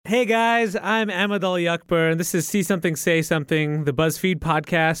Hey guys, I'm Ahmed Al-Yakbar, and this is See Something, Say Something, the BuzzFeed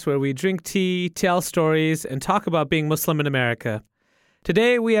podcast where we drink tea, tell stories, and talk about being Muslim in America.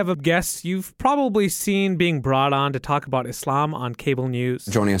 Today we have a guest you've probably seen being brought on to talk about Islam on cable news.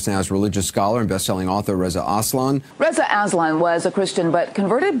 Joining us now is religious scholar and best-selling author Reza Aslan. Reza Aslan was a Christian but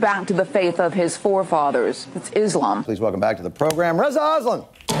converted back to the faith of his forefathers. It's Islam. Please welcome back to the program, Reza Aslan.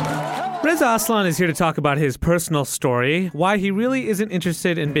 Reza Aslan is here to talk about his personal story, why he really isn't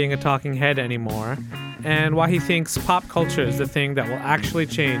interested in being a talking head anymore, and why he thinks pop culture is the thing that will actually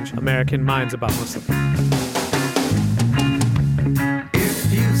change American minds about Muslims.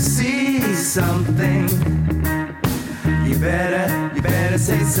 If you see something, you better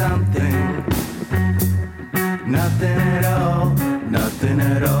say something. Nothing at all, nothing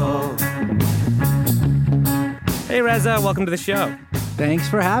at all. Hey Reza, welcome to the show. Thanks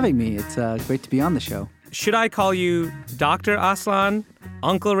for having me. It's great to be on the show. Should I call you Dr. Aslan,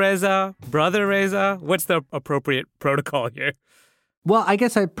 Uncle Reza, Brother Reza? What's the appropriate protocol here? Well, I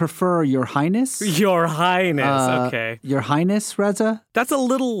guess I prefer Your Highness. Your Highness, okay. Your Highness, Reza? That's a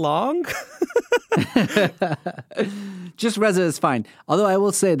little long. Just Reza is fine. Although I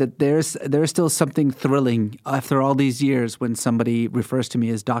will say that there's still something thrilling after all these years when somebody refers to me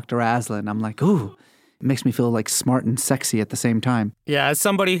as Dr. Aslan. I'm like, ooh. It makes me feel like smart and sexy at the same time. Yeah, as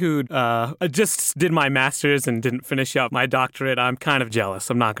somebody who just did my master's and didn't finish up my doctorate, I'm kind of jealous.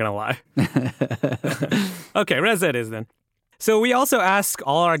 I'm not going to lie. Okay, Reza it is then. So we also ask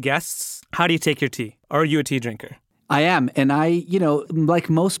all our guests, how do you take your tea? Are you a tea drinker? I am. And like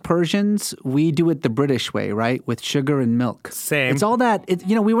most Persians, we do it the British way, right? With sugar and milk. Same. It's all that,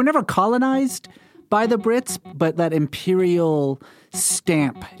 we were never colonized by the Brits, but that imperial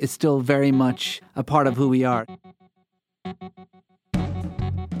stamp is still very much a part of who we are.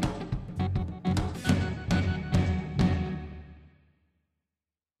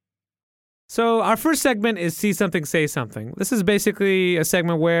 So our first segment is See Something, Say Something. This is basically a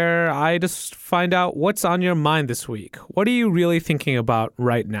segment where I just find out what's on your mind this week. What are you really thinking about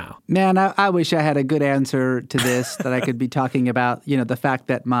right now? Man, I wish I had a good answer to this, that I could be talking about, the fact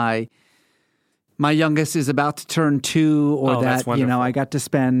that my youngest is about to turn 2, or that, I got to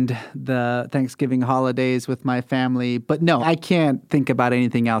spend the Thanksgiving holidays with my family. But no, I can't think about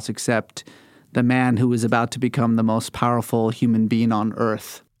anything else except the man who is about to become the most powerful human being on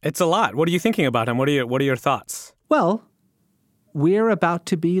earth. It's a lot. What are you thinking about him? What are your thoughts? Well, we're about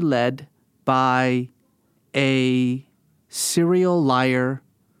to be led by a serial liar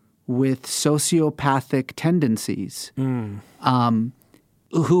with sociopathic tendencies.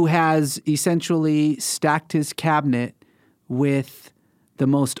 Who has essentially stacked his cabinet with the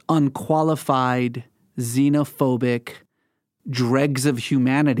most unqualified, xenophobic dregs of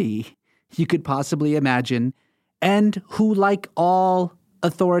humanity you could possibly imagine, and who, like all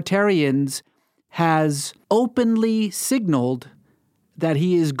authoritarians, has openly signaled that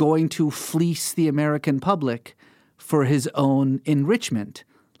he is going to fleece the American public for his own enrichment.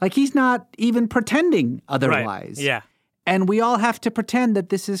 Like, he's not even pretending otherwise. Right. Yeah. And we all have to pretend that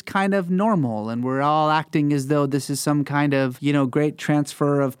this is kind of normal, and we're all acting as though this is some kind of, great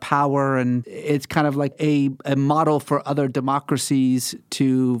transfer of power, and it's kind of like a model for other democracies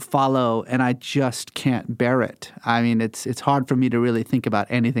to follow, and I just can't bear it. I mean, it's hard for me to really think about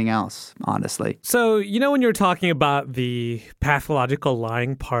anything else, honestly. So, when you're talking about the pathological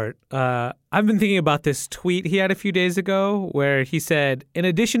lying part, I've been thinking about this tweet he had a few days ago where he said, in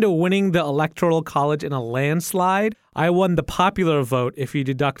addition to winning the Electoral College in a landslide, I won the popular vote if you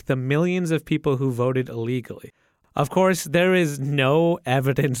deduct the millions of people who voted illegally. Of course, there is no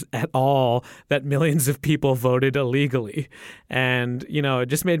evidence at all that millions of people voted illegally. And, it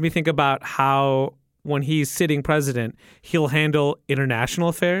just made me think about how when he's sitting president, he'll handle international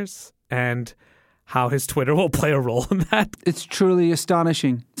affairs and how his Twitter will play a role in that. It's truly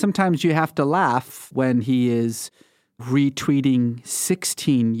astonishing. Sometimes you have to laugh when he is retweeting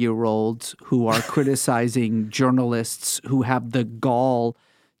 16-year-olds who are criticizing journalists who have the gall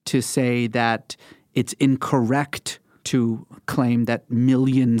to say that it's incorrect to claim that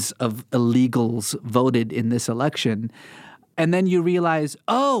millions of illegals voted in this election. And then you realize,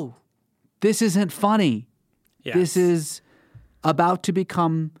 oh, this isn't funny. Yes. This is about to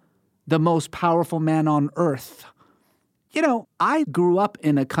become the most powerful man on earth. I grew up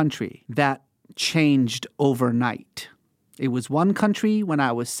in a country that changed overnight. It was one country when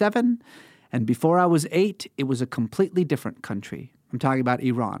I was 7, and before I was 8, it was a completely different country. I'm talking about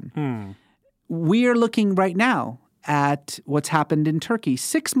Iran. We're looking right now at what's happened in Turkey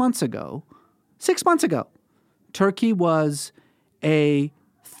 6 months ago. 6 months ago, Turkey was a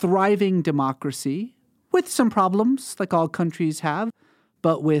thriving democracy with some problems, like all countries have.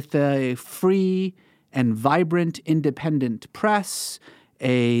 but with a free and vibrant independent press,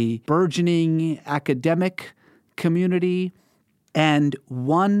 a burgeoning academic community, and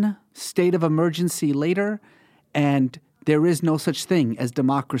one state of emergency later, and there is no such thing as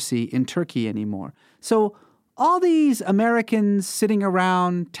democracy in Turkey anymore. So all these Americans sitting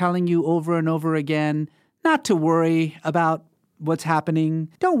around telling you over and over again not to worry about what's happening.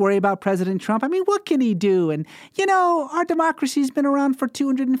 Don't worry about President Trump. I mean, what can he do? And, our democracy's been around for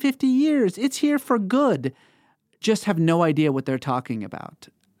 250 years. It's here for good. Just have no idea what they're talking about.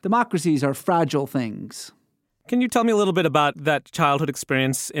 Democracies are fragile things. Can you tell me a little bit about that childhood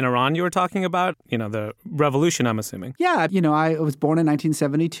experience in Iran you were talking about? The revolution, I'm assuming. Yeah, I was born in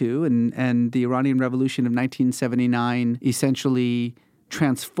 1972, and the Iranian Revolution of 1979 essentially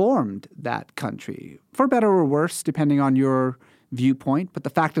transformed that country, for better or worse, depending on your viewpoint. But the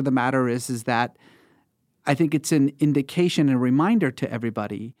fact of the matter is that I think it's an indication and a reminder to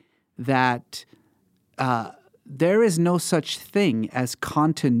everybody that there is no such thing as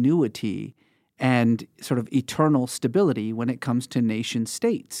continuity and sort of eternal stability when it comes to nation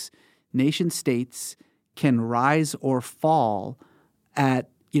states. Nation states can rise or fall at,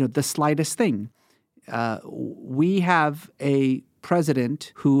 the slightest thing. We have a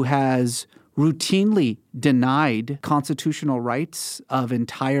president who has routinely denied constitutional rights of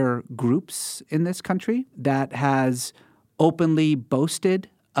entire groups in this country, that has openly boasted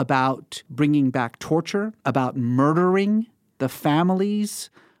about bringing back torture, about murdering the families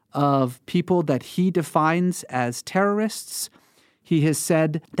of people that he defines as terrorists. He has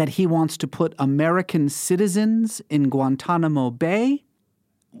said that he wants to put American citizens in Guantanamo Bay.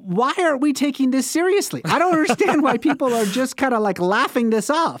 Why aren't we taking this seriously? I don't understand why people are just kind of like laughing this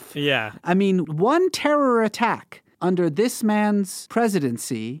off. Yeah. I mean, one terror attack under this man's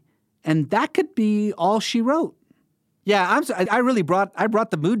presidency, and that could be all she wrote. Yeah, I'm sorry. I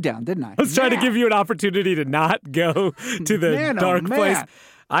brought the mood down, didn't I? I was trying to give you an opportunity to not go to the dark place.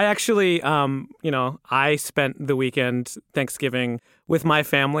 I actually, I spent the weekend, Thanksgiving, with my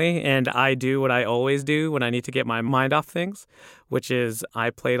family, and I do what I always do when I need to get my mind off things, which is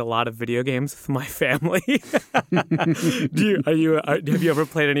I played a lot of video games with my family. Have you ever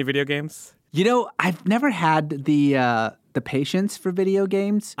played any video games? I've never had the patience for video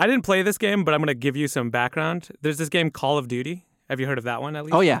games. I didn't play this game, but I'm going to give you some background. There's this game, Call of Duty. Have you heard of that one, at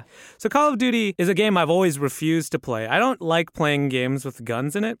least? Oh, yeah. So Call of Duty is a game I've always refused to play. I don't like playing games with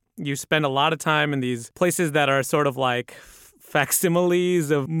guns in it. You spend a lot of time in these places that are sort of like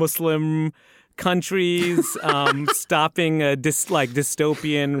facsimiles of Muslim countries, stopping a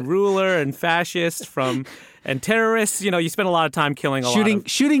dystopian ruler and fascist and terrorists. You spend a lot of time killing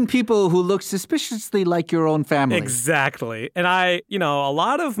shooting people who look suspiciously like your own family. Exactly. And a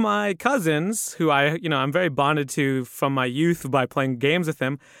lot of my cousins who I'm very bonded to from my youth by playing games with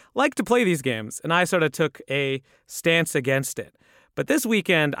them, like to play these games. And I sort of took a stance against it. But this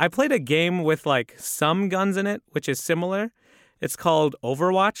weekend, I played a game with like some guns in it, which is similar. It's called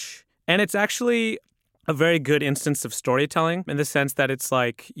Overwatch. And it's actually a very good instance of storytelling in the sense that it's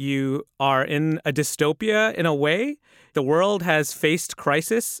like you are in a dystopia in a way. The world has faced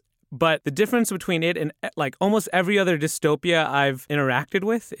crisis, but the difference between it and like almost every other dystopia I've interacted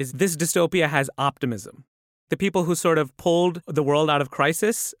with is this dystopia has optimism. The people who sort of pulled the world out of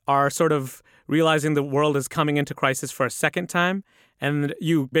crisis are sort of realizing the world is coming into crisis for a second time. And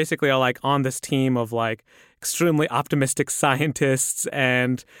you basically are like on this team of like extremely optimistic scientists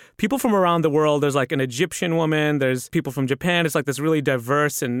and people from around the world. There's like an Egyptian woman. There's people from Japan. It's like this really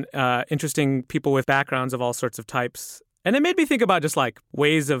diverse and interesting people with backgrounds of all sorts of types. And it made me think about just like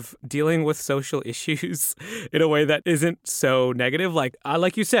ways of dealing with social issues in a way that isn't so negative. Like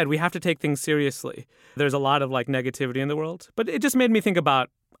you said, we have to take things seriously. There's a lot of like negativity in the world. But it just made me think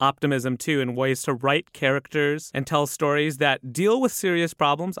about optimism too, and ways to write characters and tell stories that deal with serious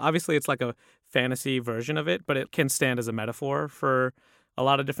problems. Obviously, it's like a fantasy version of it, but it can stand as a metaphor for a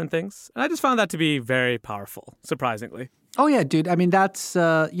lot of different things. And I just found that to be very powerful, surprisingly. Oh, yeah, dude. I mean, that's,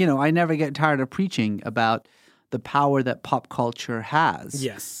 I never get tired of preaching about the power that pop culture has.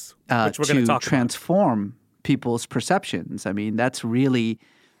 Yes, which we're going to talk transform people's perceptions. I mean,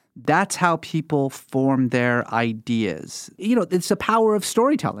 that's how people form their ideas. It's the power of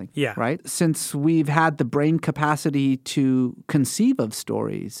storytelling, right? Since we've had the brain capacity to conceive of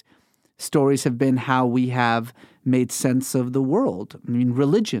stories, stories have been how we have made sense of the world. I mean,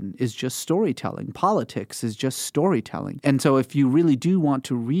 religion is just storytelling. Politics is just storytelling. And so if you really do want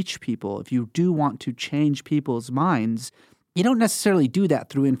to reach people, if you do want to change people's minds, you don't necessarily do that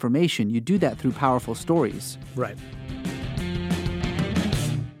through information. You do that through powerful stories. Right.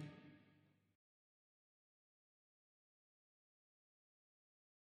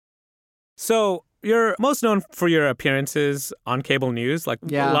 So you're most known for your appearances on cable news. Like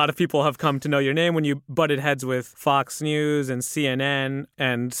Yeah. a lot of people have come to know your name when you butted heads with Fox News and CNN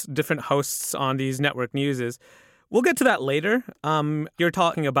and different hosts on these network newses. We'll get to that later. You're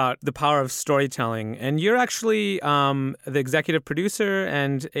talking about the power of storytelling, and you're actually the executive producer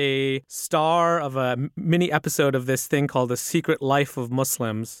and a star of a mini episode of this thing called The Secret Life of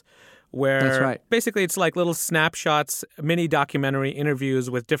Muslims, where That's right. basically it's like little snapshots, mini documentary interviews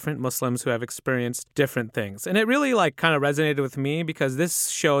with different Muslims who have experienced different things. And it really like kind of resonated with me because this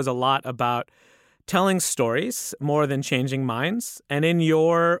shows a lot about telling stories more than changing minds. And in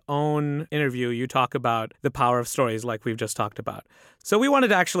your own interview, you talk about the power of stories like we've just talked about. So we wanted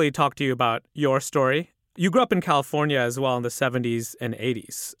to actually talk to you about your story. You grew up in California as well in the 70s and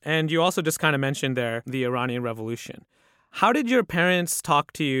 80s. And you also just kind of mentioned there the Iranian Revolution. How did your parents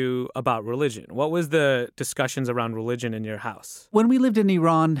talk to you about religion? What was the discussions around religion in your house? When we lived in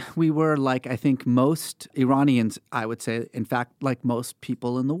Iran, we were like, I think, most Iranians, I would say, in fact, like most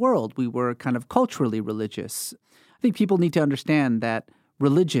people in the world, we were kind of culturally religious. I think people need to understand that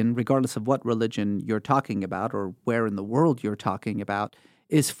religion, regardless of what religion you're talking about or where in the world you're talking about,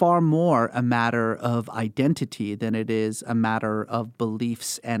 is far more a matter of identity than it is a matter of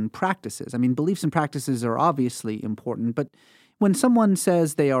beliefs and practices. I mean, beliefs and practices are obviously important, but when someone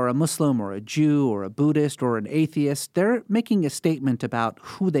says they are a Muslim or a Jew or a Buddhist or an atheist, they're making a statement about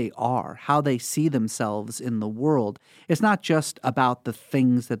who they are, how they see themselves in the world. It's not just about the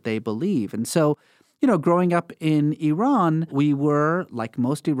things that they believe. And so, growing up in Iran, we were, like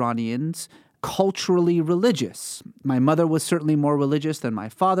most Iranians, culturally religious. My mother was certainly more religious than my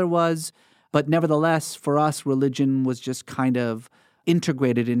father was, but nevertheless, for us, religion was just kind of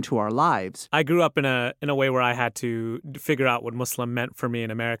integrated into our lives. I grew up in a way where I had to figure out what Muslim meant for me in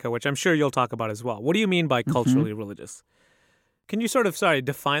America, which I'm sure you'll talk about as well. What do you mean by culturally religious? Can you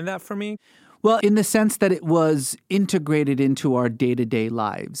define that for me? Well, in the sense that it was integrated into our day-to-day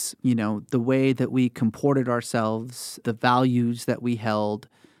lives, the way that we comported ourselves, the values that we held,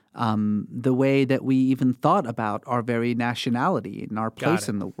 the way that we even thought about our very nationality and our place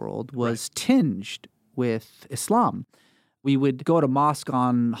in the world was tinged with Islam. We would go to mosque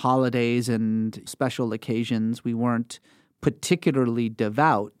on holidays and special occasions. We weren't particularly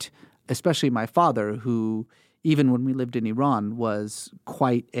devout, especially my father, who, even when we lived in Iran, was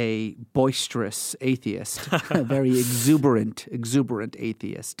quite a boisterous atheist, a very exuberant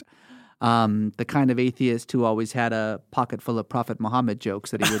atheist. The kind of atheist who always had a pocket full of Prophet Muhammad jokes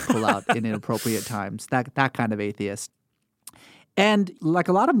that he would pull out in inappropriate times, that kind of atheist. And like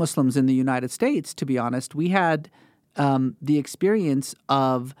a lot of Muslims in the United States, to be honest, we had the experience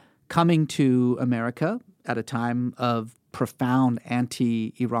of coming to America at a time of profound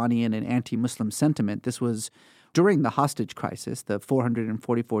anti-Iranian and anti-Muslim sentiment. This was during the hostage crisis, the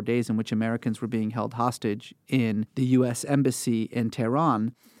 444 days in which Americans were being held hostage in the U.S. Embassy in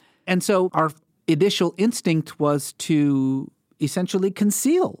Tehran. And so our initial instinct was to essentially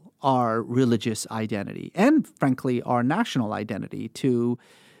conceal our religious identity and, frankly, our national identity, to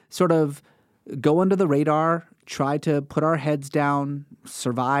sort of go under the radar, try to put our heads down,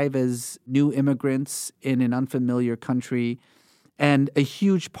 survive as new immigrants in an unfamiliar country. And a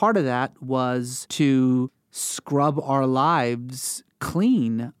huge part of that was to scrub our lives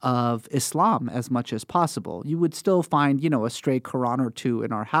clean of Islam as much as possible. You would still find, a stray Quran or two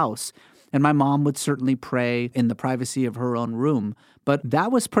in our house. And my mom would certainly pray in the privacy of her own room. But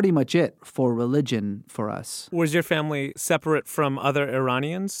that was pretty much it for religion for us. Was your family separate from other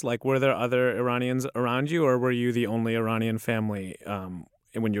Iranians? Like, were there other Iranians around you, or were you the only Iranian family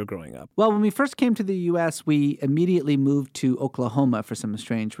when you were growing up? Well, when we first came to the U.S., we immediately moved to Oklahoma for some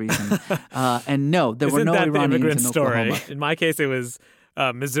strange reason. And no, there were no Isn't that the Iranians immigrant in story? Oklahoma. In my case, it was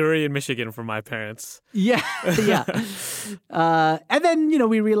Missouri and Michigan for my parents. Yeah. And then,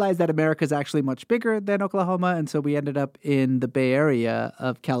 we realized that America is actually much bigger than Oklahoma. And so we ended up in the Bay Area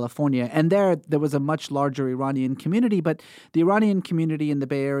of California. And there was a much larger Iranian community. But the Iranian community in the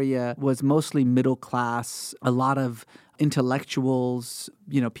Bay Area was mostly middle class, a lot of intellectuals,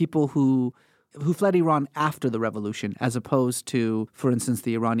 people who fled Iran after the revolution, as opposed to, for instance,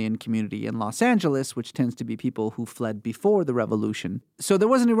 the Iranian community in Los Angeles, which tends to be people who fled before the revolution. So there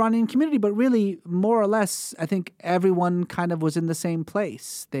was an Iranian community, but really, more or less, I think everyone kind of was in the same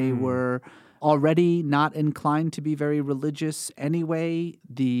place. They were already not inclined to be very religious anyway.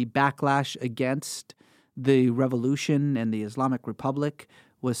 The backlash against the revolution and the Islamic Republic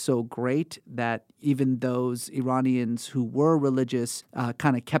was so great that even those Iranians who were religious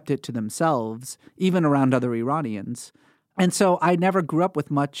kind of kept it to themselves, even around other Iranians. And so I never grew up with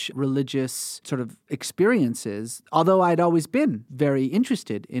much religious sort of experiences, although I'd always been very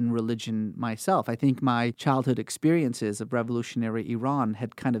interested in religion myself. I think my childhood experiences of revolutionary Iran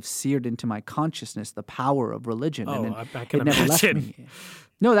had kind of seared into my consciousness the power of religion. Oh, and I can it never imagine. left me.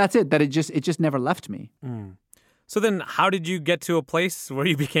 No, that's it. That it just never left me. So then how did you get to a place where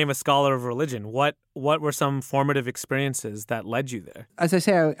you became a scholar of religion? What were some formative experiences that led you there? As I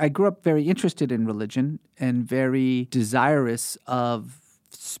say, I grew up very interested in religion and very desirous of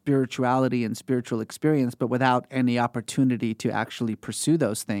spirituality and spiritual experience, but without any opportunity to actually pursue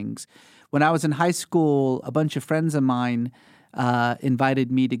those things. When I was in high school, a bunch of friends of mine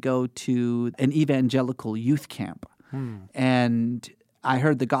invited me to go to an evangelical youth camp. And I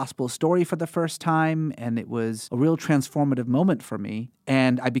heard the gospel story for the first time, and it was a real transformative moment for me.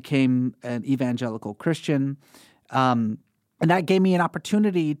 And I became an evangelical Christian. And that gave me an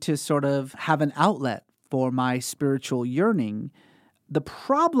opportunity to sort of have an outlet for my spiritual yearning. The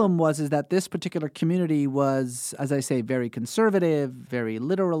problem is that this particular community was, as I say, very conservative, very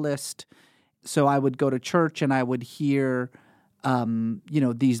literalist. So I would go to church and I would hear,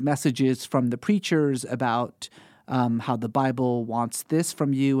 these messages from the preachers about how the Bible wants this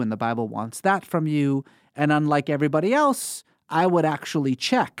from you and the Bible wants that from you. And unlike everybody else, I would actually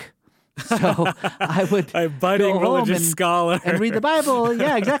check. So I would A budding go home religious scholar. and read the Bible.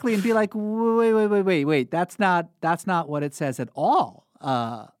 Yeah, exactly. And be like, wait. That's not what it says at all.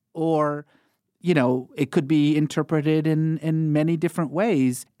 Or, it could be interpreted in many different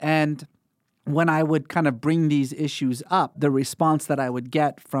ways. And when I would kind of bring these issues up, the response that I would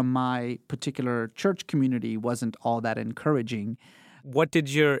get from my particular church community wasn't all that encouraging. What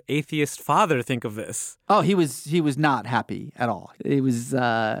did your atheist father think of this? Oh, he was not happy at all. It was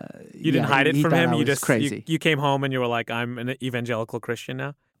You didn't hide it from him? You just crazy. You came home and you were like, I'm an evangelical Christian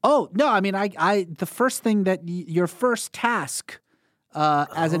now? Oh, no, I mean, I the first thing that your first task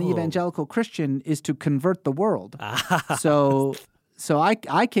as an evangelical Christian is to convert the world. So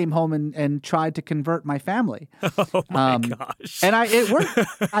I came home and tried to convert my family. Oh, my gosh. And it worked.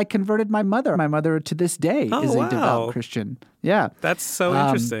 I converted my mother. My mother to this day is a devout Christian. Yeah. That's so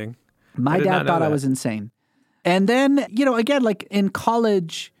interesting. My dad thought I was insane. And then, again, like in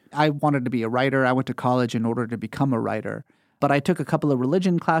college, I wanted to be a writer. I went to college in order to become a writer. But I took a couple of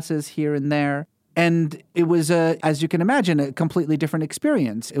religion classes here and there. And it was, as you can imagine, a completely different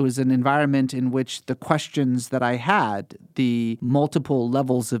experience. It was an environment in which the questions that I had, the multiple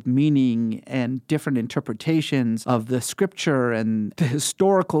levels of meaning and different interpretations of the scripture and the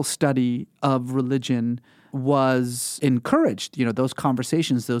historical study of religion was encouraged. Those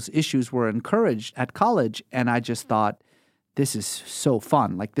conversations, those issues were encouraged at college. And I just thought, this is so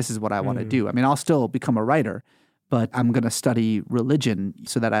fun. Like, this is what I want to do. I mean, I'll still become a writer, but I'm going to study religion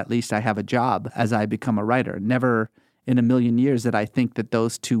so that at least I have a job as I become a writer. Never in a million years did I think that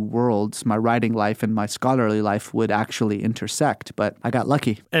those two worlds, my writing life and my scholarly life, would actually intersect, but I got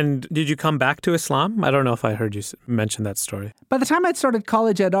lucky. And did you come back to Islam? I don't know if I heard you mention that story. By the time I'd started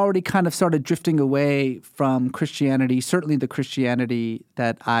college, I'd already kind of started drifting away from Christianity, certainly the Christianity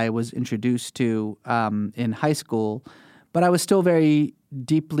that I was introduced to in high school, but I was still very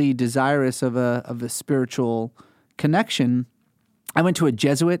deeply desirous of a spiritual connection. I went to a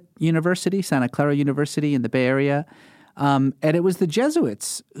Jesuit university, Santa Clara University in the Bay Area, and it was the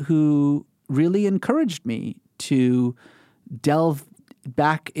Jesuits who really encouraged me to delve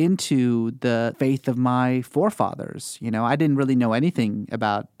back into the faith of my forefathers. I didn't really know anything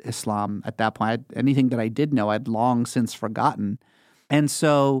about Islam at that point. Anything that I did know, I'd long since forgotten. And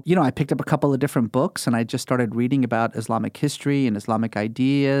so, I picked up a couple of different books and I just started reading about Islamic history and Islamic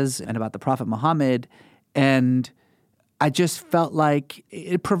ideas and about the Prophet Muhammad. And I just felt like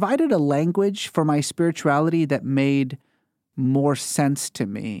it provided a language for my spirituality that made more sense to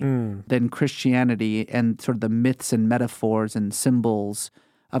me than Christianity and sort of the myths and metaphors and symbols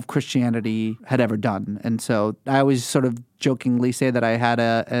of Christianity had ever done. And so I always sort of jokingly say that I had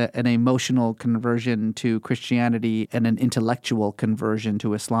an emotional conversion to Christianity and an intellectual conversion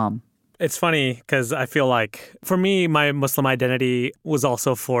to Islam. It's funny because I feel like for me, my Muslim identity was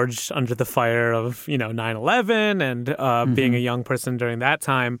also forged under the fire of, 9/11 and being a young person during that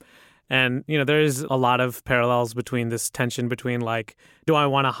time. And, there's a lot of parallels between this tension between do I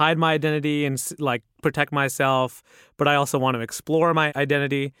want to hide my identity and protect myself, but I also want to explore my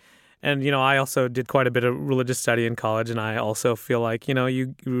identity. And, I also did quite a bit of religious study in college, and I also feel like,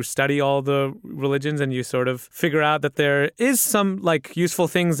 you study all the religions and you sort of figure out that there is some, useful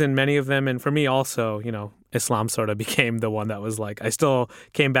things in many of them. And for me also, Islam sort of became the one that was I still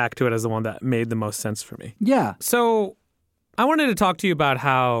came back to it as the one that made the most sense for me. Yeah. So I wanted to talk to you about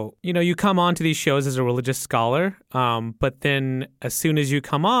how, you come on to these shows as a religious scholar, but then as soon as you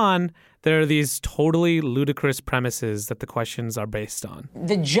come on, there are these totally ludicrous premises that the questions are based on.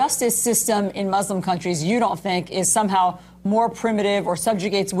 The justice system in Muslim countries, you don't think, is somehow more primitive or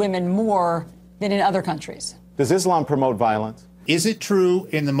subjugates women more than in other countries? Does Islam promote violence? Is it true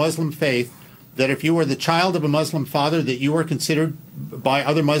in the Muslim faith that if you were the child of a Muslim father that you were considered by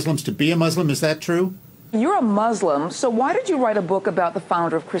other Muslims to be a Muslim? Is that true? You're a Muslim, so why did you write a book about the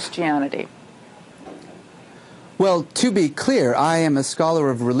founder of Christianity? Well, to be clear, I am a scholar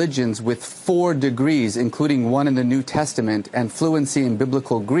of religions with 4 degrees, including one in the New Testament and fluency in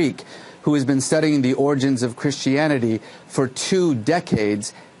biblical Greek, who has been studying the origins of Christianity for 2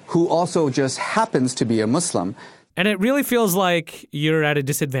 decades, who also just happens to be a Muslim. And it really feels like you're at a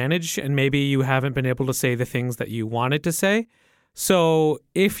disadvantage and maybe you haven't been able to say the things that you wanted to say. So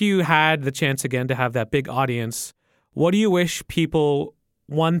if you had the chance again to have that big audience, what do you wish people,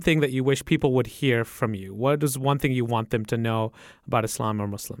 one thing that you wish people would hear from you? What is one thing you want them to know about Islam or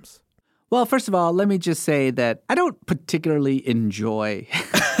Muslims? Well, first of all, let me just say that I don't particularly enjoy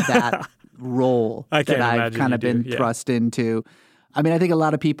that role that I've kind of been thrust into. I mean, I think a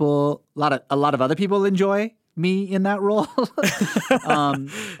lot of people, a lot of other people enjoy me in that role.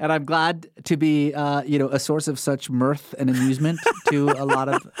 And I'm glad to be, a source of such mirth and amusement to a lot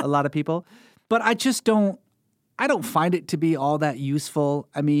of people. But I just don't find it to be all that useful.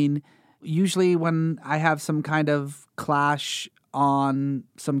 I mean, usually when I have some kind of clash on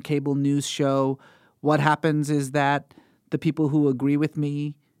some cable news show, what happens is that the people who agree with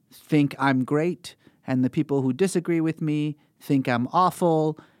me think I'm great, and the people who disagree with me think I'm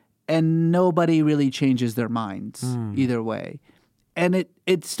awful, and nobody really changes their minds either way. And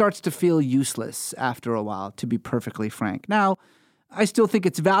it starts to feel useless after a while, to be perfectly frank. Now, I still think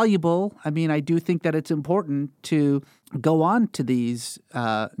it's valuable. I mean, I do think that it's important to go on to these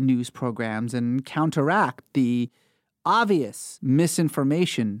news programs and counteract the obvious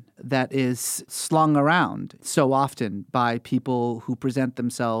misinformation that is slung around so often by people who present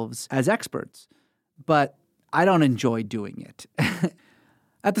themselves as experts. But I don't enjoy doing it.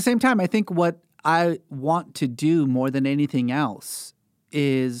 At the same time, I think what I want to do more than anything else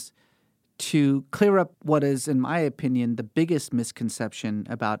is to clear up what is, in my opinion, the biggest misconception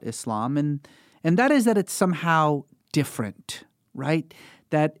about Islam, and that is that it's somehow different, right?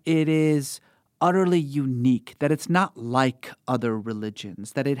 That it is utterly unique, that it's not like other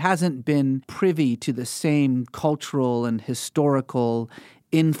religions, that it hasn't been privy to the same cultural and historical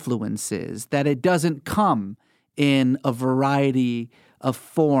influences, that it doesn't come in a variety of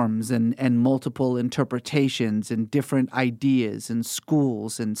forms and multiple interpretations and different ideas and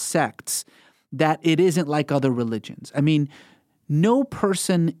schools and sects, that it isn't like other religions. I mean, no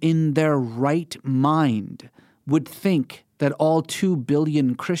person in their right mind would think that all 2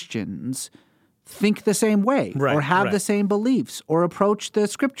 billion Christians think the same way, or have the same beliefs, or approach the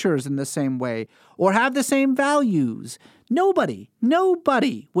scriptures in the same way, or have the same values. Nobody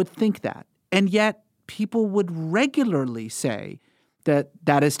would think that. And yet people would regularly say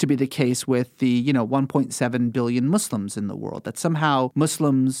that is to be the case with the, 1.7 billion Muslims in the world, that somehow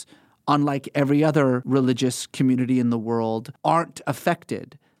Muslims, unlike every other religious community in the world, aren't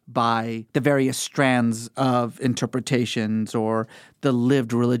affected by the various strands of interpretations or the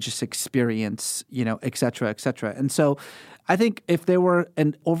lived religious experience, et cetera, et cetera. And so I think if there were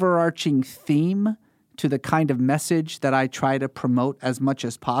an overarching theme to the kind of message that I try to promote as much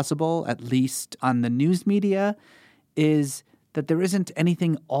as possible, at least on the news media, is that there isn't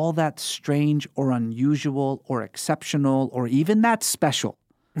anything all that strange or unusual or exceptional or even that special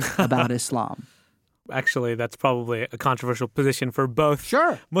about Islam. Actually, that's probably a controversial position for both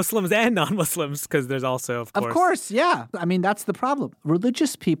Muslims and non-Muslims, because there's also, of course. Of course, yeah. I mean, that's the problem.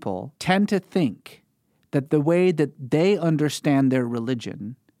 Religious people tend to think that the way that they understand their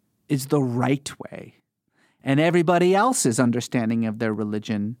religion is the right way, and everybody else's understanding of their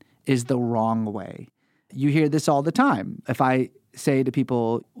religion is the wrong way. You hear this all the time. If I say to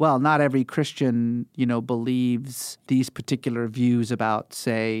people, well, not every Christian, believes these particular views about,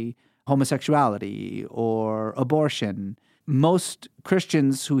 say, homosexuality or abortion, most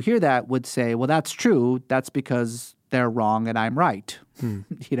Christians who hear that would say, well, that's true. That's because they're wrong and I'm right,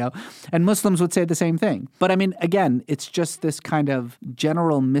 and Muslims would say the same thing. But I mean, again, it's just this kind of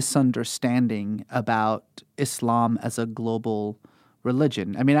general misunderstanding about Islam as a global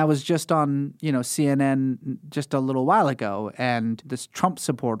religion. I mean, I was just on, CNN just a little while ago, and this Trump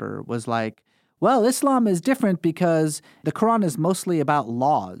supporter was like, well, Islam is different because the Quran is mostly about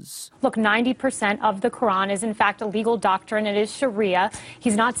laws. Look, 90% of the Quran is in fact a legal doctrine. It is Sharia.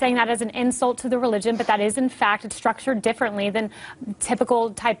 He's not saying that as an insult to the religion, but that is in fact, it's structured differently than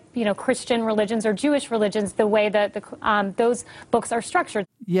typical type, Christian religions or Jewish religions, the way that those books are structured.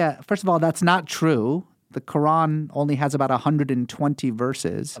 Yeah, first of all, that's not true. The Quran only has about 120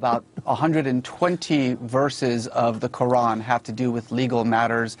 verses. About 120 verses of the Quran have to do with legal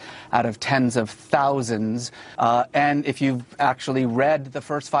matters out of tens of thousands. And if you've actually read the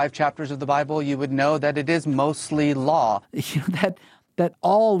first 5 chapters of the Bible, you would know that it is mostly law. That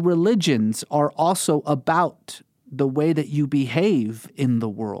all religions are also about the way that you behave in the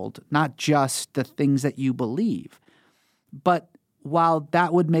world, not just the things that you believe. But while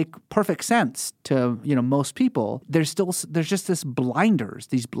that would make perfect sense to, most people, there's just these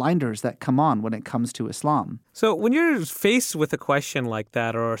blinders that come on when it comes to Islam. So when you're faced with a question like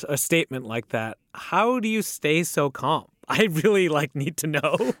that or a statement like that, how do you stay so calm? I really need to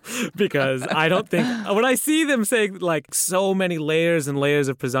know because I don't think when I see them saying so many layers and layers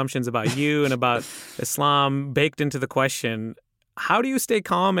of presumptions about you and about Islam baked into the question, how do you stay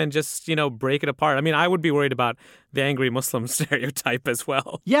calm and just, break it apart? I mean, I would be worried about the angry Muslim stereotype as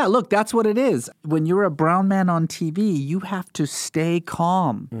well. Yeah, look, that's what it is. When you're a brown man on TV, you have to stay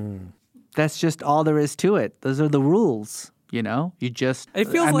calm. That's just all there is to it. Those are the rules. You just... It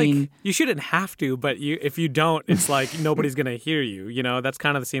feels like you shouldn't have to, but if you don't, it's like nobody's going to hear you. That's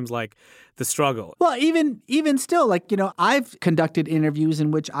kind of seems like the struggle. Well, even still, I've conducted interviews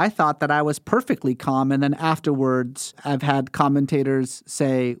in which I thought that I was perfectly calm. And then afterwards, I've had commentators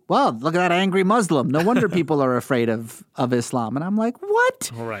say, well, look at that angry Muslim. No wonder people are afraid of Islam. And I'm like,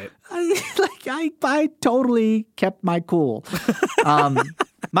 what? All right. I totally kept my cool.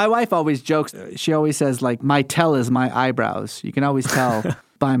 My wife always jokes. She always says, my tell is my eyebrows. You can always tell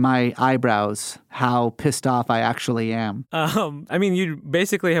by my eyebrows how pissed off I actually am. You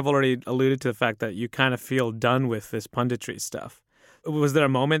basically have already alluded to the fact that you kind of feel done with this punditry stuff. Was there a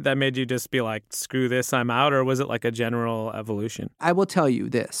moment that made you just be like, screw this, I'm out? Or was it like a general evolution? I will tell you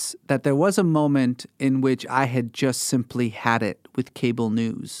this, that there was a moment in which I had just simply had it with cable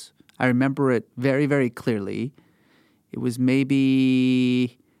news. I remember it very, very clearly. It was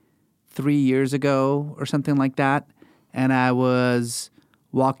maybe 3 years ago or something like that. And I was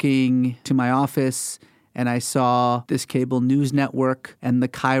walking to my office and I saw this cable news network and the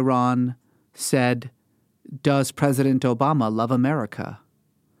chyron said, "Does President Obama love America?"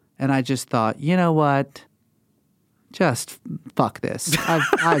 And I just thought, you know what? Just fuck this.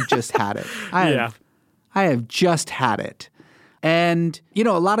 I've just had it. I have just had it. And, a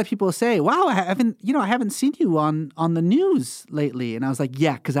lot of people say, wow, I haven't seen you on the news lately. And I was like,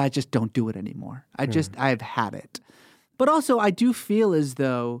 yeah, because I just don't do it anymore. I've had it. But also I do feel as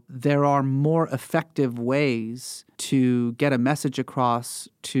though there are more effective ways to get a message across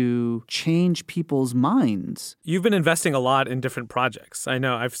to change people's minds. You've been investing a lot in different projects. I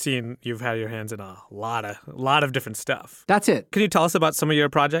know I've seen you've had your hands in a lot of different stuff. That's it. Can you tell us about some of your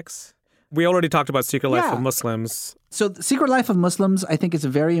projects? We already talked about Secret Life of Muslims. So the Secret Life of Muslims, I think, is a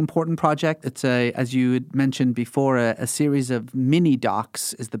very important project. It's as you had mentioned before, a series of mini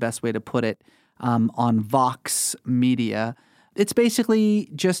docs is the best way to put it, on Vox Media. It's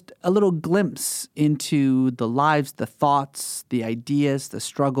basically just a little glimpse into the lives, the thoughts, the ideas, the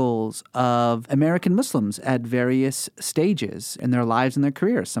struggles of American Muslims at various stages in their lives and their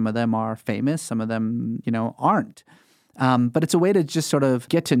careers. Some of them are famous, some of them, aren't. But it's a way to just sort of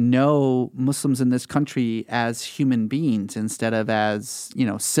get to know Muslims in this country as human beings instead of as,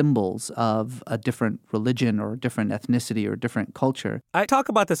 symbols of a different religion or a different ethnicity or a different culture. I talk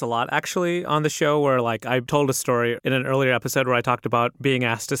about this a lot, actually, on the show where, I told a story in an earlier episode where I talked about being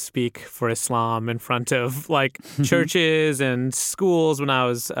asked to speak for Islam in front of, churches and schools when I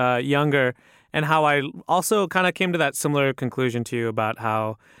was younger, and how I also kind of came to that similar conclusion to you about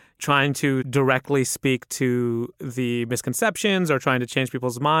how trying to directly speak to the misconceptions or trying to change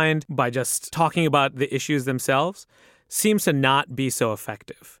people's mind by just talking about the issues themselves seems to not be so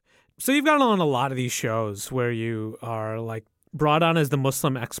effective. So you've gone on a lot of these shows where you are brought on as the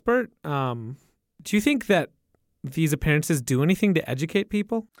Muslim expert. Do you think that these appearances do anything to educate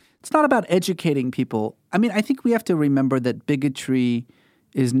people? It's not about educating people. I think we have to remember that bigotry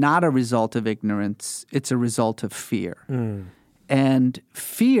is not a result of ignorance. It's a result of fear. And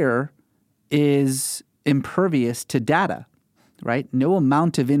fear is impervious to data, right? No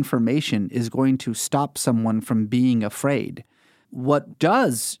amount of information is going to stop someone from being afraid. What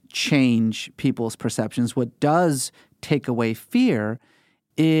does change people's perceptions, what does take away fear,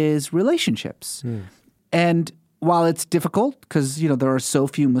 is relationships. And while it's difficult because, there are so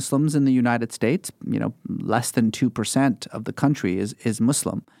few Muslims in the United States, less than 2% of the country is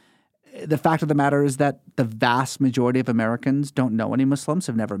Muslim. The fact of the matter is that the vast majority of Americans don't know any Muslims,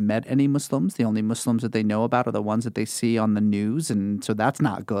 have never met any Muslims. The only Muslims that they know about are the ones that they see on the news, and so that's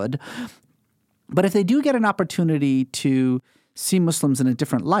not good. But if they do get an opportunity to see Muslims in a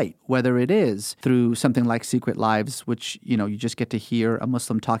different light, whether it is through something like Secret Lives, which, you just get to hear a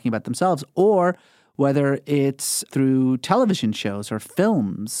Muslim talking about themselves, or whether it's through television shows or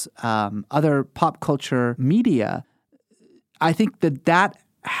films, other pop culture media, I think that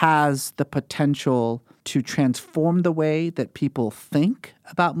has the potential to transform the way that people think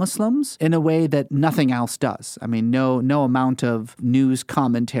about Muslims in a way that nothing else does. I mean, no amount of news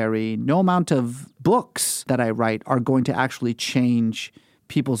commentary, no amount of books that I write are going to actually change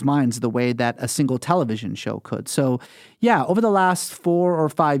people's minds the way that a single television show could. So, yeah, over the last 4 or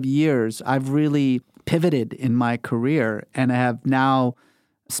 5 years, I've really pivoted in my career and I have now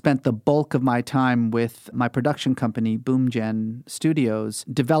spent the bulk of my time with my production company, BoomGen Studios,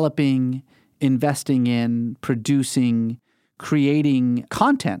 developing, investing in, producing, creating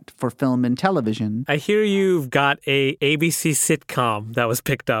content for film and television. I hear you've got a ABC sitcom that was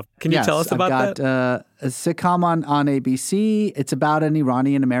picked up. Can you tell us about that? I've got a sitcom on ABC. It's about an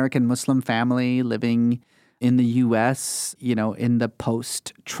Iranian-American Muslim family living in the U.S., in the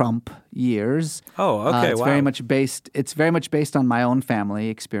post-Trump years. Oh, okay, It's wow. It's very much based on my own family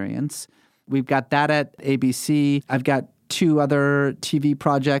experience. We've got that at ABC. I've got 2 other TV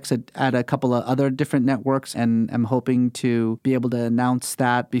projects at a couple of other different networks, and I'm hoping to be able to announce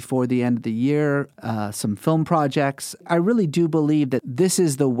that before the end of the year. Some film projects. I really do believe that this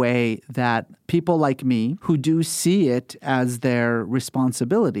is the way that people like me, who do see it as their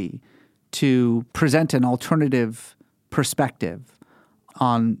responsibility to present an alternative perspective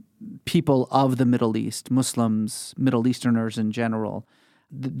on people of the Middle East, Muslims, Middle Easterners in general.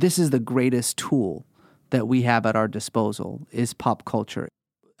 This is the greatest tool that we have at our disposal, is pop culture.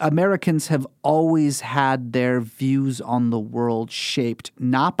 Americans have always had their views on the world shaped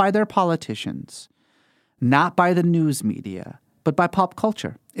not by their politicians, not by the news media, but by pop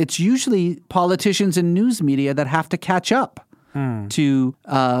culture. It's usually politicians and news media that have to catch up to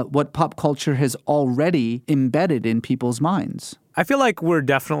what pop culture has already embedded in people's minds. I feel like we're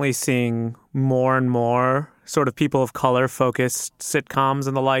definitely seeing more and more sort of people of color focused sitcoms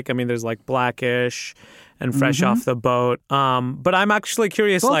and the like. I mean, there's like Blackish and Fresh Off the Boat. But I'm actually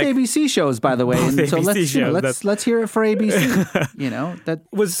curious. Both ABC shows, by the way. Both And so ABC shows. let's hear it for ABC. That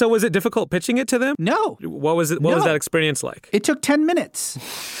was it difficult pitching it to them? No. What was it? What was that experience like? It took 10 minutes.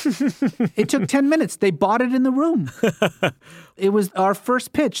 It took 10 minutes. They bought it in the room. It was our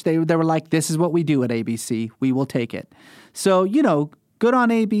first pitch. They were like, "This is what we do at ABC. We will take it." So, good on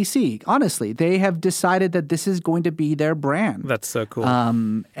ABC. Honestly, they have decided that this is going to be their brand. That's so cool.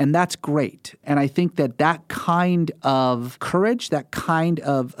 And that's great. And I think that kind of courage, that kind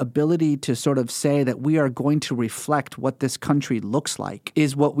of ability to sort of say that we are going to reflect what this country looks like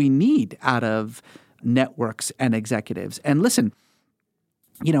is what we need out of networks and executives. And listen,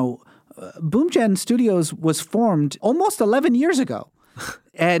 BoomGen Studios was formed almost 11 years ago.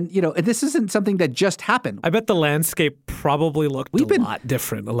 And, this isn't something that just happened. I bet the landscape probably looked a lot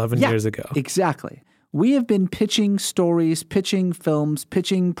different 11 years ago. Exactly. We have been pitching stories, pitching films,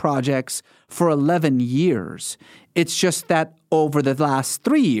 pitching projects for 11 years. It's just that over the last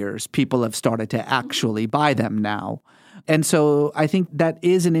 3 years, people have started to actually buy them now. And so I think that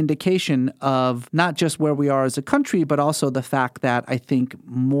is an indication of not just where we are as a country, but also the fact that I think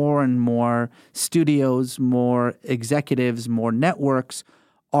more and more studios, more executives, more networks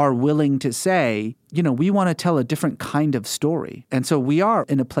are willing to say, we want to tell a different kind of story. And so we are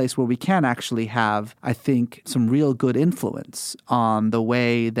in a place where we can actually have, I think, some real good influence on the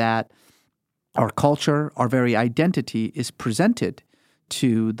way that our culture, our very identity is presented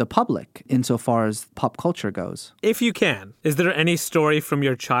to the public insofar as pop culture goes. If you can, is there any story from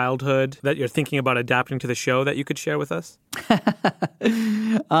your childhood that you're thinking about adapting to the show that you could share with us?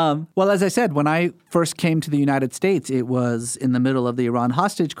 Well, as I said, when I first came to the United States, it was in the middle of the Iran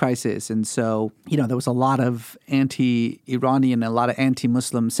hostage crisis. And so, there was a lot of anti-Iranian, a lot of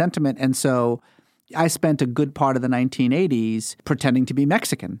anti-Muslim sentiment. And so I spent a good part of the 1980s pretending to be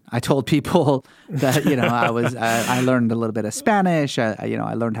Mexican. I told people that, I learned a little bit of Spanish. I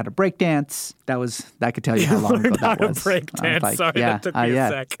learned I break dance. I could tell you how long ago that was. Break dance. Sorry, that took me a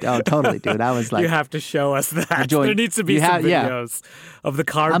sec. Oh, totally, dude. I was like, you have to show us that. There needs to be some videos of the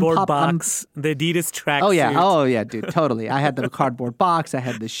cardboard box, the Adidas tracksuit. Oh yeah, dude, totally. I had the cardboard box. I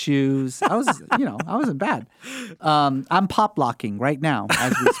had the shoes. I wasn't bad. I'm pop locking right now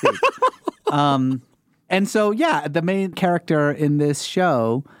as we speak. And so, yeah, the main character in this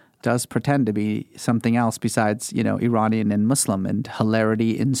show does pretend to be something else besides, Iranian and Muslim, and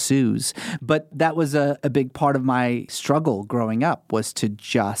hilarity ensues. But that was a big part of my struggle growing up, was to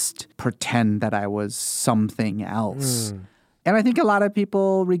just pretend that I was something else. And I think a lot of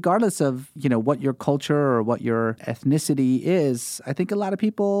people, regardless of, what your culture or what your ethnicity is, I think a lot of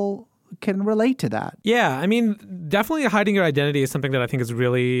people can relate to that. Yeah, I mean, definitely hiding your identity is something that I think is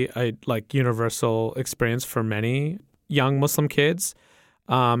really a universal experience for many young Muslim kids.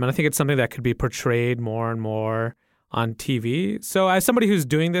 And I think it's something that could be portrayed more and more on TV. So as somebody who's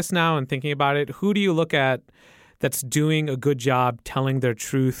doing this now and thinking about it, who do you look at that's doing a good job telling their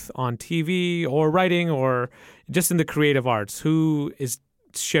truth on TV or writing or just in the creative arts? Who is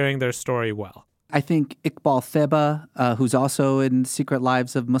sharing their story well? I think Iqbal Theba, who's also in Secret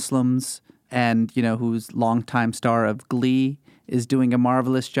Lives of Muslims and, who's longtime star of Glee, is doing a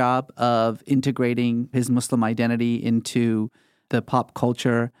marvelous job of integrating his Muslim identity into the pop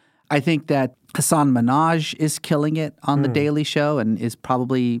culture. I think that Hassan Minhaj is killing it on The Daily Show and is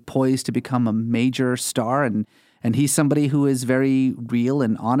probably poised to become a major star. And he's somebody who is very real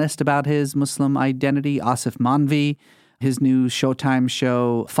and honest about his Muslim identity. Asif Manvi, his new Showtime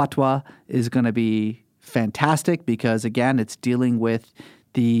show, Fatwa, is going to be fantastic because, again, it's dealing with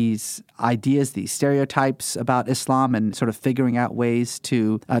these ideas, these stereotypes about Islam and sort of figuring out ways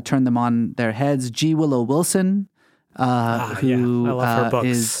to turn them on their heads. G. Willow Wilson, who I love her books.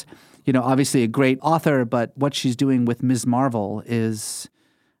 Is, obviously a great author, but what she's doing with Ms. Marvel is,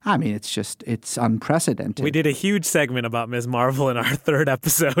 it's unprecedented. We did a huge segment about Ms. Marvel in our third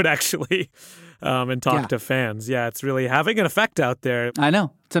episode, actually, and talked to fans. Yeah, it's really having an effect out there. I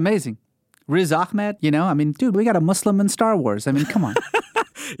know. It's amazing. Riz Ahmed, dude, we got a Muslim in Star Wars. Come on.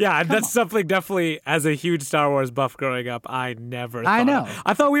 Yeah, that's something definitely, as a huge Star Wars buff growing up, I never thought. I know.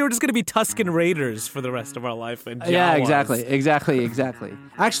 I thought we were just going to be Tusken Raiders for the rest of our life. And yeah, exactly.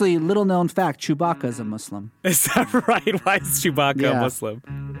 Actually, little known fact, Chewbacca is a Muslim. Is that right? Why is Chewbacca a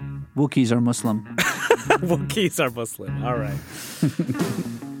Muslim? Wookiees are Muslim. Wookiees are Muslim. All right.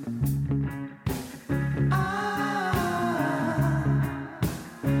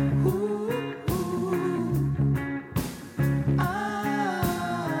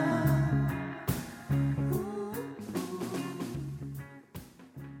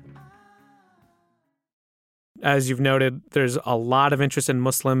 As you've noted, there's a lot of interest in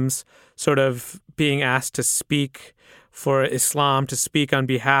Muslims sort of being asked to speak for Islam, to speak on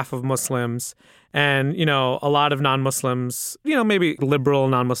behalf of Muslims. And, a lot of non-Muslims, maybe liberal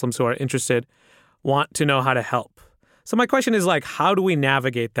non-Muslims who are interested, want to know how to help. So my question is, how do we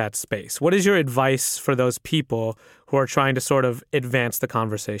navigate that space? What is your advice for those people who are trying to sort of advance the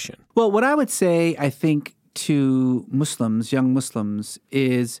conversation? Well, what I would say, I think, to Muslims, young Muslims,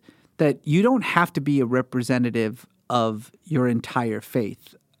 is that you don't have to be a representative of your entire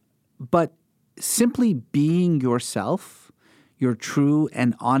faith, but simply being yourself, your true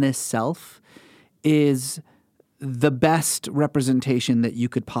and honest self, is the best representation that you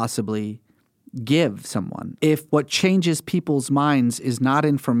could possibly give someone. If what changes people's minds is not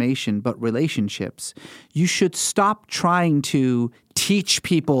information but relationships, you should stop trying to teach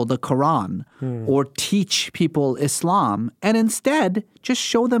people the Quran or teach people Islam, and instead just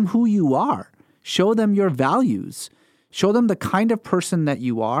show them who you are. Show them your values. Show them the kind of person that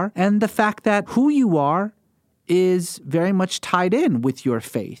you are and the fact that who you are is very much tied in with your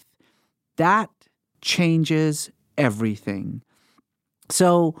faith. That changes everything.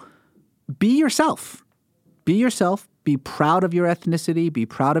 So be yourself. Be yourself. Be proud of your ethnicity. Be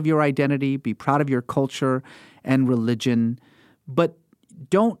proud of your identity. Be proud of your culture and religion. But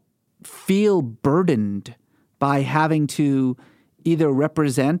don't feel burdened by having to either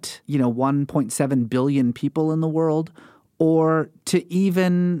represent, 1.7 billion people in the world, or to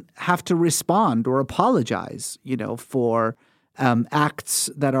even have to respond or apologize, for acts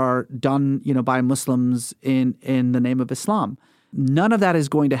that are done, by Muslims in the name of Islam. None of that is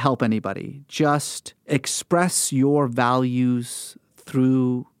going to help anybody. Just express your values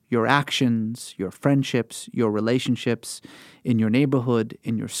through your actions, your friendships, your relationships in your neighborhood,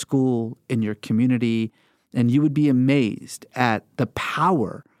 in your school, in your community, and you would be amazed at the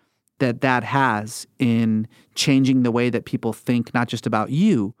power that has in changing the way that people think, not just about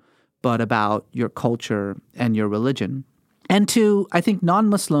you, but about your culture and your religion. And to, I think,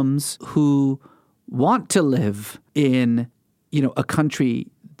 non-Muslims who want to live in, a country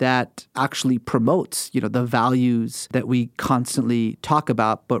that actually promotes, the values that we constantly talk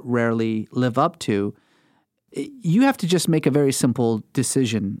about but rarely live up to, you have to just make a very simple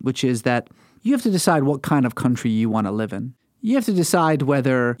decision, which is that you have to decide what kind of country you want to live in. You have to decide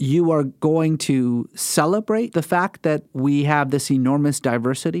whether you are going to celebrate the fact that we have this enormous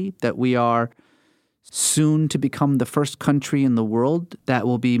diversity, that we are soon to become the first country in the world that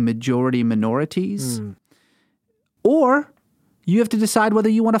will be majority minorities, or you have to decide whether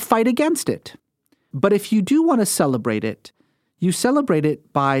you want to fight against it. But if you do want to celebrate it, you celebrate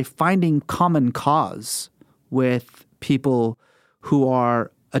it by finding common cause with people who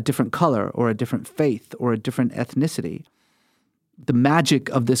are a different color or a different faith or a different ethnicity. The magic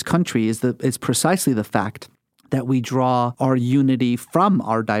of this country is precisely the fact that we draw our unity from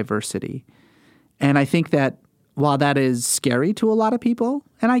our diversity. And I think that while that is scary to a lot of people,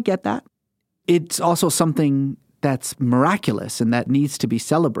 and I get that, it's also something that's miraculous and that needs to be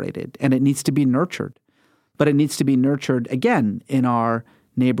celebrated and it needs to be nurtured. But it needs to be nurtured, again, in our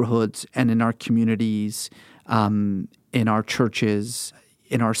neighborhoods and in our communities, in our churches,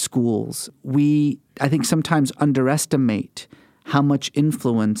 in our schools. We, I think, sometimes underestimate how much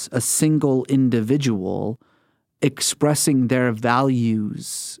influence a single individual expressing their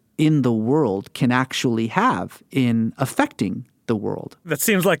values in the world can actually have in affecting the world. That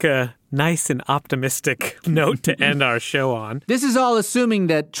seems like a nice and optimistic note to end our show on. This is all assuming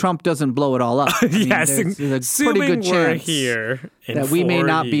that Trump doesn't blow it all up. Yes, there's a pretty good chance here that we may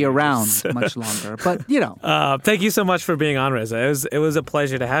not be around much longer. But, you know. Thank you so much for being on, Reza. It was a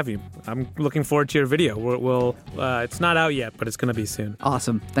pleasure to have you. I'm looking forward to your video. We'll it's not out yet, but it's going to be soon.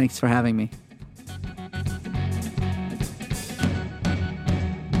 Awesome. Thanks for having me.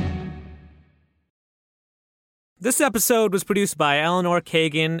 This episode was produced by Eleanor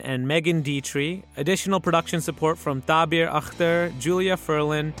Kagan and Megan Dietrich. Additional production support from Tabir Akhtar, Julia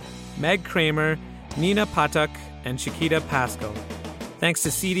Furlan, Meg Kramer, Nina Patak, and Shakita Pascal. Thanks to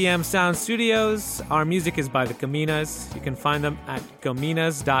CDM Sound Studios. Our music is by the Gaminas. You can find them at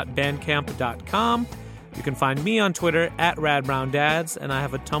gaminas.bandcamp.com. You can find me on Twitter at RadBrownDads, and I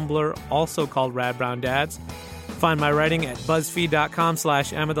have a Tumblr also called RadBrownDads. Find my writing at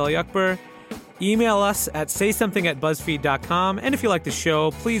BuzzFeed.com/Ahmed Al-Yakber. Email us at saysomething@buzzfeed.com. And if you like the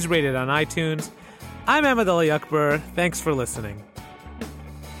show, please rate it on iTunes. I'm Ahmed Al-Yakber. Thanks for listening.